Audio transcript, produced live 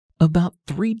About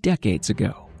 3 decades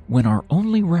ago, when our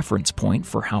only reference point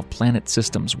for how planet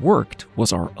systems worked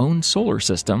was our own solar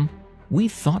system, we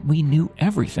thought we knew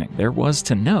everything there was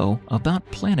to know about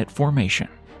planet formation.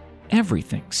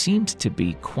 Everything seemed to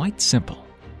be quite simple.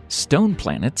 Stone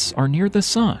planets are near the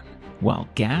sun, while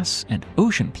gas and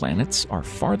ocean planets are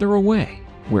farther away,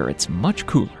 where it's much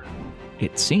cooler.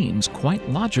 It seems quite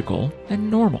logical and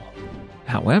normal.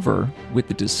 However, with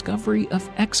the discovery of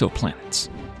exoplanets,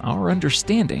 our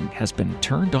understanding has been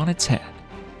turned on its head.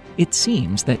 It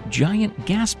seems that giant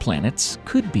gas planets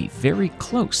could be very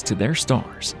close to their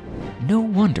stars. No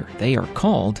wonder they are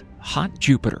called hot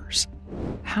Jupiters.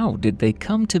 How did they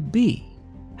come to be?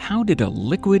 How did a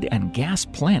liquid and gas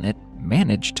planet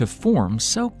manage to form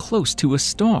so close to a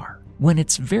star when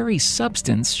its very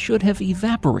substance should have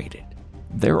evaporated?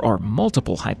 There are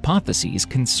multiple hypotheses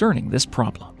concerning this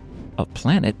problem. A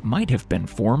planet might have been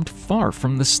formed far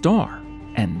from the star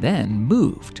and then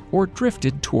moved or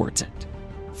drifted towards it.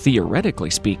 Theoretically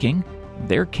speaking,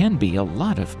 there can be a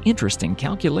lot of interesting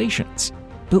calculations,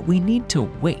 but we need to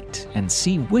wait and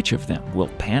see which of them will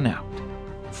pan out.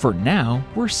 For now,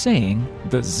 we're saying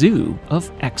the Zoo of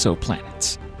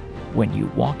Exoplanets. When you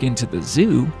walk into the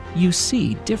zoo, you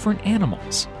see different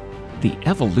animals. The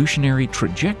evolutionary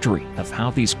trajectory of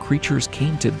how these creatures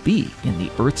came to be in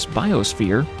the Earth's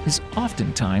biosphere is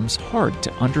oftentimes hard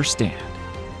to understand.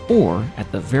 Or, at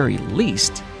the very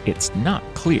least, it's not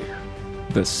clear.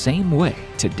 The same way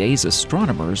today's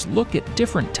astronomers look at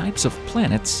different types of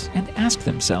planets and ask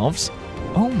themselves,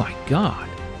 "Oh my God,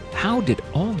 how did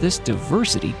all this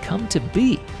diversity come to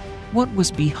be? What was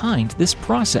behind this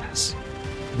process?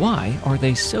 Why are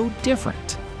they so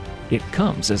different?" It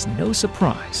comes as no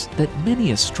surprise that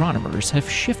many astronomers have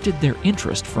shifted their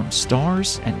interest from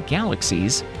stars and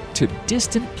galaxies to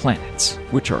distant planets,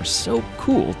 which are so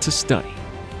cool to study.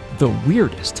 The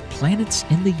weirdest planets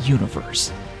in the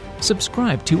universe.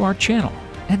 Subscribe to our channel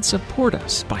and support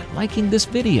us by liking this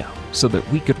video so that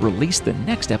we could release the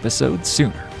next episode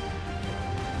sooner.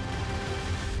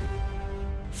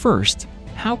 First,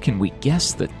 how can we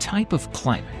guess the type of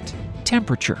climate,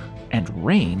 temperature, and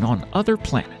rain on other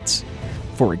planets?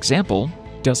 For example,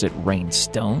 does it rain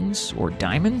stones or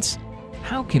diamonds?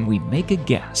 How can we make a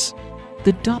guess?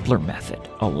 The Doppler method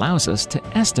allows us to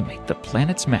estimate the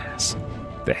planet's mass.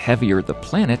 The heavier the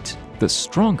planet, the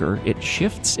stronger it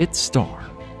shifts its star.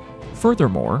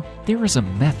 Furthermore, there is a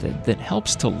method that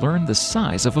helps to learn the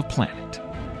size of a planet,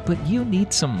 but you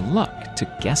need some luck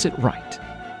to guess it right.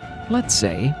 Let's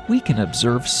say we can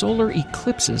observe solar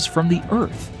eclipses from the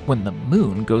Earth when the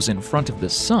moon goes in front of the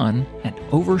sun and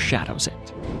overshadows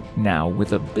it. Now,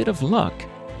 with a bit of luck,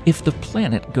 if the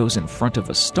planet goes in front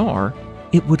of a star,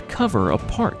 it would cover a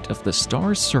part of the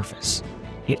star's surface.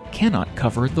 It cannot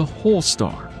cover the whole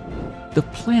star. The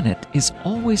planet is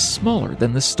always smaller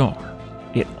than the star.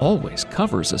 It always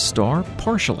covers a star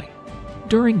partially.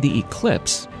 During the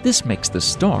eclipse, this makes the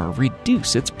star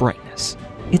reduce its brightness.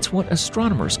 It's what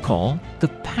astronomers call the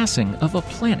passing of a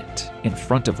planet in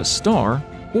front of a star,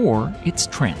 or its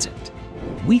transit.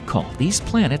 We call these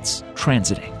planets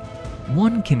transiting.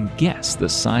 One can guess the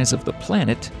size of the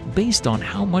planet based on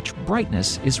how much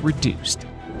brightness is reduced.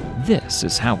 This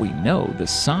is how we know the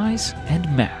size and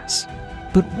mass.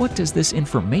 But what does this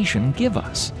information give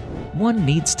us? One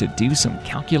needs to do some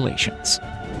calculations.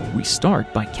 We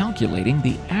start by calculating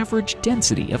the average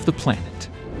density of the planet.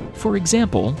 For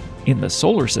example, in the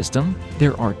solar system,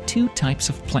 there are 2 types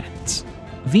of planets.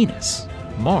 Venus,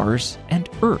 Mars, and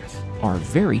Earth are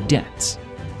very dense.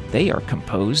 They are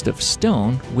composed of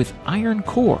stone with iron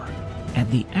core, and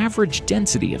the average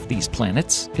density of these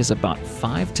planets is about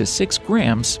 5 to 6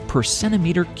 grams per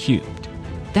centimeter cubed.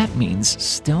 That means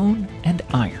stone and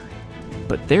iron.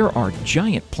 But there are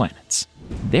giant planets.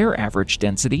 Their average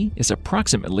density is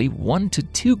approximately 1 to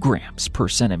 2 grams per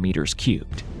centimeters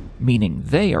cubed, meaning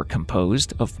they are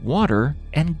composed of water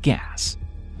and gas.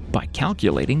 By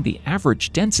calculating the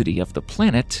average density of the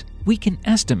planet, we can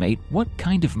estimate what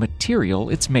kind of material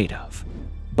it's made of.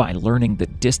 By learning the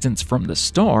distance from the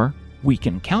star, we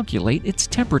can calculate its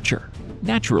temperature.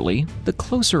 Naturally, the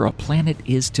closer a planet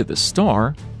is to the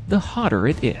star, the hotter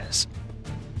it is.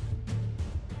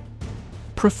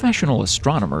 Professional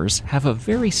astronomers have a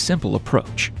very simple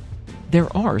approach.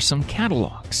 There are some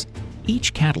catalogs.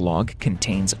 Each catalog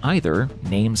contains either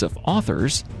names of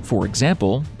authors, for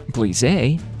example,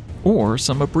 Gliese, or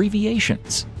some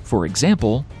abbreviations, for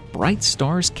example, Bright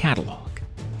Stars Catalog.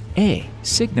 A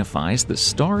signifies the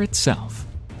star itself.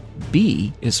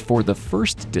 B is for the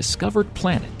first discovered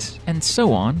planet, and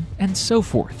so on and so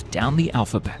forth down the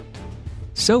alphabet.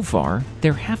 So far,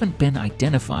 there haven't been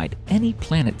identified any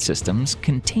planet systems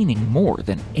containing more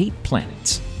than 8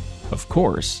 planets. Of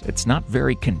course, it's not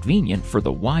very convenient for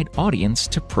the wide audience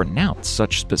to pronounce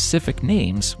such specific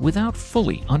names without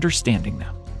fully understanding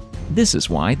them. This is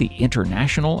why the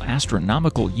International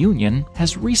Astronomical Union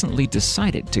has recently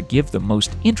decided to give the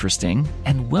most interesting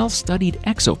and well-studied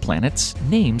exoplanets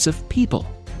names of people,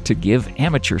 to give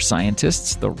amateur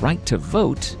scientists the right to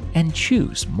vote and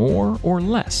choose more or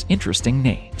less interesting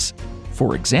names.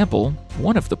 For example,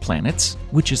 one of the planets,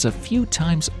 which is a few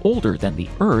times older than the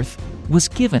Earth, was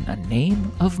given a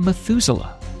name of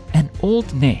Methuselah, an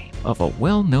old name of a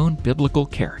well-known biblical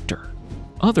character.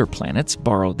 Other planets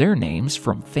borrow their names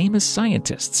from famous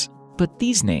scientists, but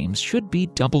these names should be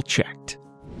double-checked.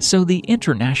 So the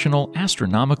International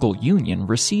Astronomical Union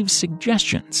receives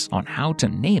suggestions on how to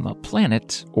name a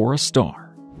planet or a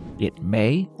star. It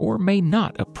may or may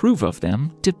not approve of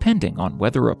them depending on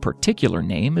whether a particular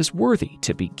name is worthy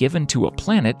to be given to a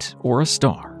planet or a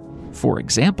star. For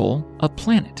example, a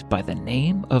planet by the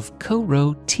name of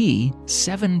Coro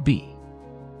T7b.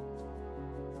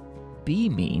 B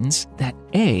means that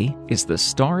A is the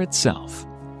star itself.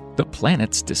 The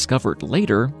planets discovered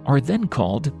later are then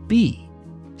called B,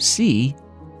 C,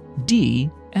 D,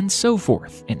 and so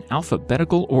forth in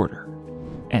alphabetical order.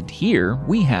 And here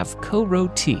we have Coro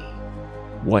T.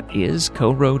 What is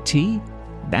Coro T?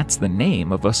 That's the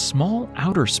name of a small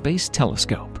outer space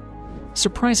telescope.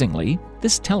 Surprisingly,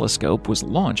 this telescope was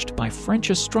launched by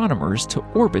French astronomers to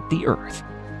orbit the Earth.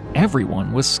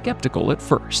 Everyone was skeptical at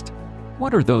first.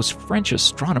 What are those French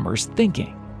astronomers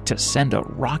thinking? To send a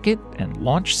rocket and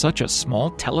launch such a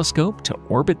small telescope to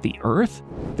orbit the Earth?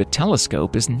 The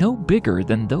telescope is no bigger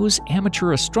than those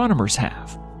amateur astronomers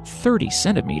have, 30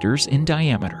 centimeters in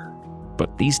diameter.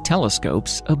 But these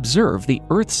telescopes observe the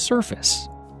Earth's surface,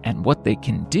 and what they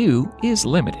can do is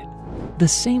limited. The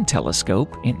same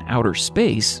telescope in outer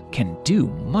space can do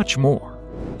much more.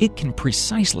 It can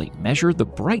precisely measure the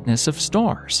brightness of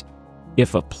stars.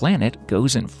 If a planet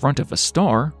goes in front of a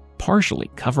star, partially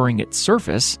covering its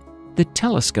surface, the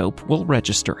telescope will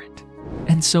register it.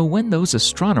 And so when those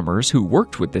astronomers who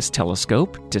worked with this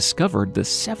telescope discovered the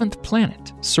 7th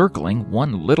planet circling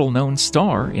one little-known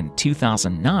star in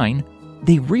 2009,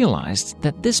 they realized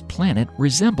that this planet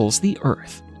resembles the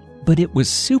Earth, but it was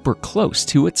super close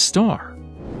to its star.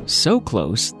 So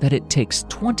close that it takes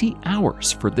 20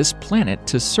 hours for this planet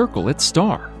to circle its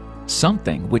star,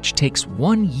 something which takes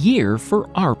 1 year for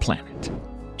our planet.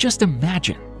 Just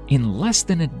imagine, in less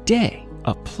than a day,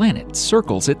 a planet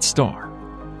circles its star.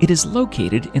 It is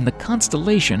located in the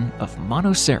constellation of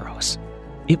Monoceros.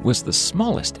 It was the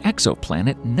smallest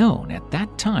exoplanet known at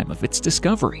that time of its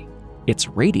discovery, its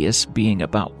radius being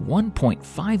about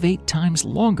 1.58 times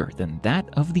longer than that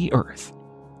of the Earth.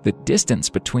 The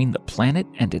distance between the planet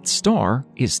and its star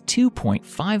is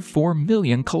 2.54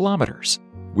 million kilometers,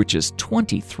 which is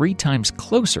 23 times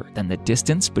closer than the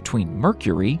distance between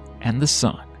Mercury and the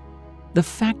Sun. The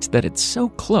fact that it's so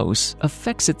close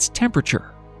affects its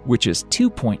temperature, which is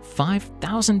 2.5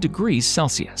 thousand degrees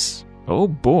Celsius. Oh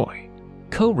boy!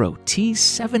 Coro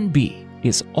T7b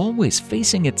is always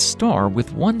facing its star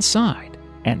with one side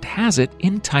and has it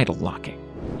in tidal locking.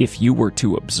 If you were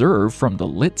to observe from the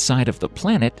lit side of the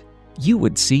planet, you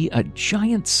would see a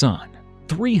giant sun,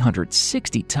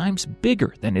 360 times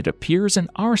bigger than it appears in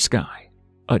our sky.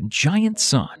 A giant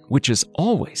sun which is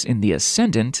always in the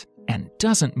ascendant and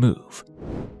doesn't move.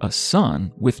 A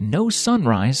sun with no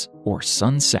sunrise or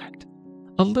sunset.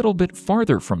 A little bit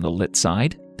farther from the lit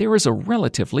side, there is a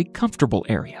relatively comfortable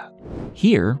area.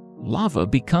 Here, lava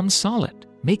becomes solid,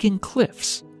 making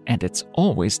cliffs, and it's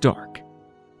always dark.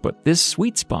 But this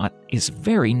sweet spot is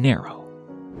very narrow.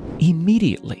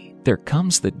 Immediately, there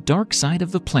comes the dark side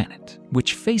of the planet,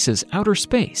 which faces outer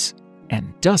space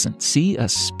and doesn't see a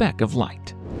speck of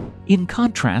light. In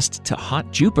contrast to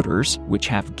hot Jupiters, which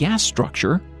have gas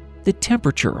structure, the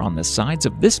temperature on the sides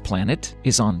of this planet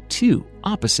is on 2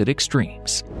 opposite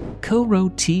extremes. Coro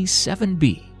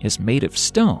T7b is made of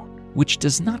stone, which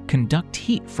does not conduct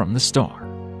heat from the star.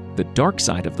 The dark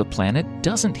side of the planet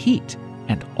doesn't heat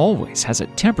and always has a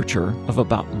temperature of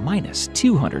about minus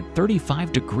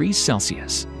 235 degrees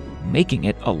Celsius, making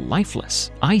it a lifeless,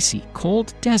 icy,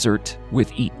 cold desert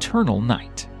with eternal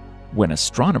night. When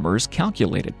astronomers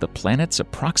calculated the planet's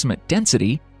approximate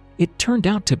density, it turned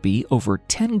out to be over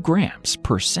 10 grams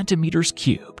per centimeters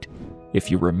cubed.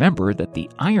 If you remember that the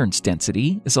iron's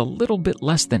density is a little bit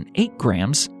less than 8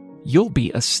 grams, you'll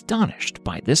be astonished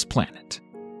by this planet.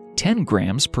 10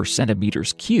 grams per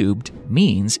centimeters cubed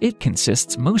means it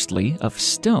consists mostly of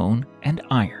stone and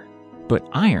iron. But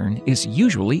iron is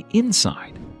usually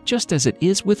inside, just as it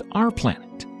is with our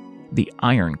planet. The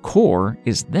iron core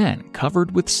is then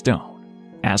covered with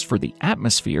stone. As for the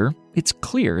atmosphere, it's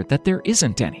clear that there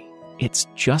isn't any. It's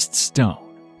just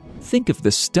stone. Think of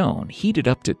the stone heated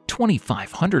up to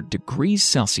 2,500 degrees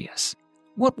Celsius.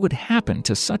 What would happen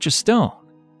to such a stone?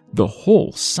 The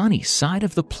whole sunny side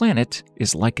of the planet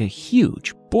is like a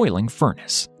huge boiling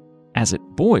furnace. As it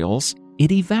boils,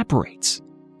 it evaporates.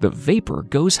 The vapor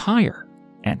goes higher,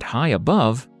 and high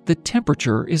above, the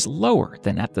temperature is lower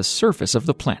than at the surface of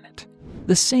the planet.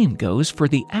 The same goes for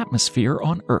the atmosphere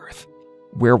on Earth.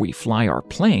 Where we fly our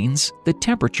planes, the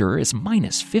temperature is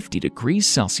minus 50 degrees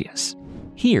Celsius.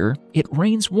 Here, it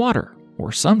rains water,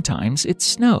 or sometimes it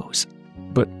snows.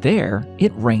 But there,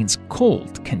 it rains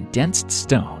cold, condensed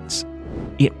stones.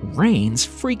 It rains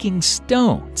freaking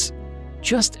stones!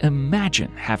 Just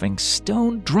imagine having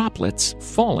stone droplets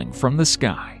falling from the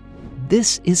sky.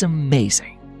 This is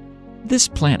amazing. This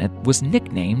planet was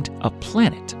nicknamed a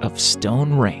planet of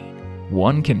stone rain.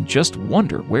 One can just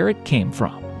wonder where it came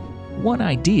from. One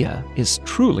idea is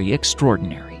truly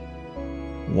extraordinary.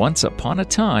 Once upon a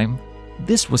time,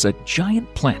 this was a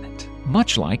giant planet,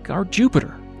 much like our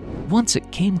Jupiter. Once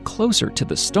it came closer to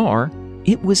the star,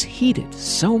 it was heated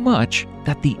so much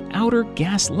that the outer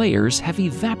gas layers have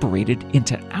evaporated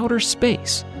into outer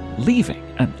space, leaving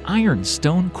an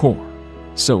ironstone core.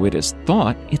 So it is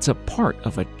thought it's a part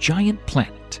of a giant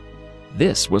planet.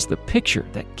 This was the picture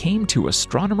that came to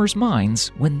astronomers' minds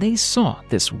when they saw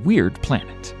this weird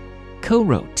planet.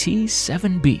 Coro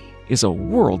T7b is a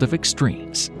world of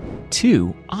extremes,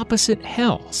 two opposite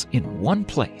hells in one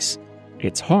place.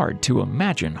 It's hard to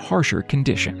imagine harsher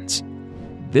conditions.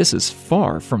 This is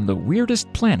far from the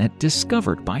weirdest planet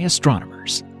discovered by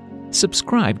astronomers.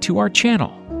 Subscribe to our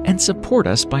channel and support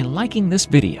us by liking this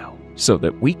video so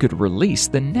that we could release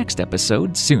the next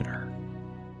episode sooner.